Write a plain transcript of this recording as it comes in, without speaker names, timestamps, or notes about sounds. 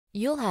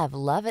You'll have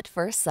love at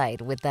first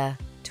sight with the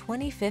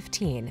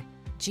 2015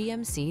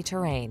 GMC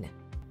Terrain.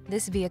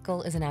 This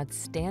vehicle is an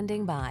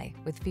outstanding buy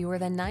with fewer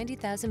than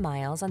 90,000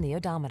 miles on the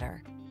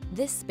odometer.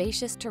 This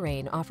spacious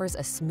Terrain offers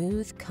a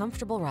smooth,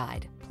 comfortable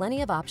ride,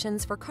 plenty of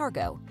options for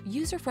cargo,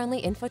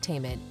 user-friendly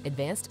infotainment,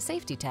 advanced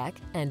safety tech,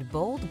 and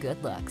bold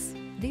good looks.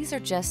 These are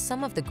just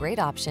some of the great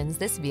options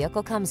this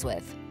vehicle comes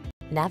with: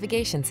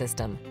 navigation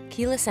system,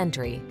 keyless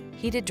entry,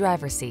 heated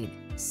driver's seat,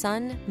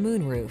 sun,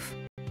 moonroof,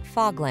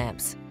 fog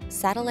lamps,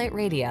 satellite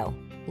radio,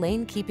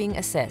 lane keeping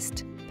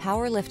assist,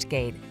 power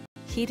liftgate,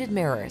 heated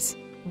mirrors,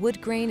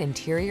 wood grain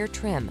interior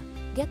trim.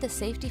 Get the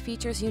safety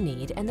features you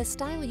need and the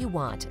style you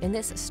want in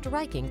this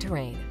striking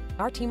Terrain.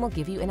 Our team will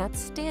give you an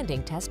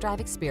outstanding test drive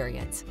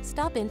experience.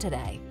 Stop in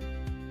today.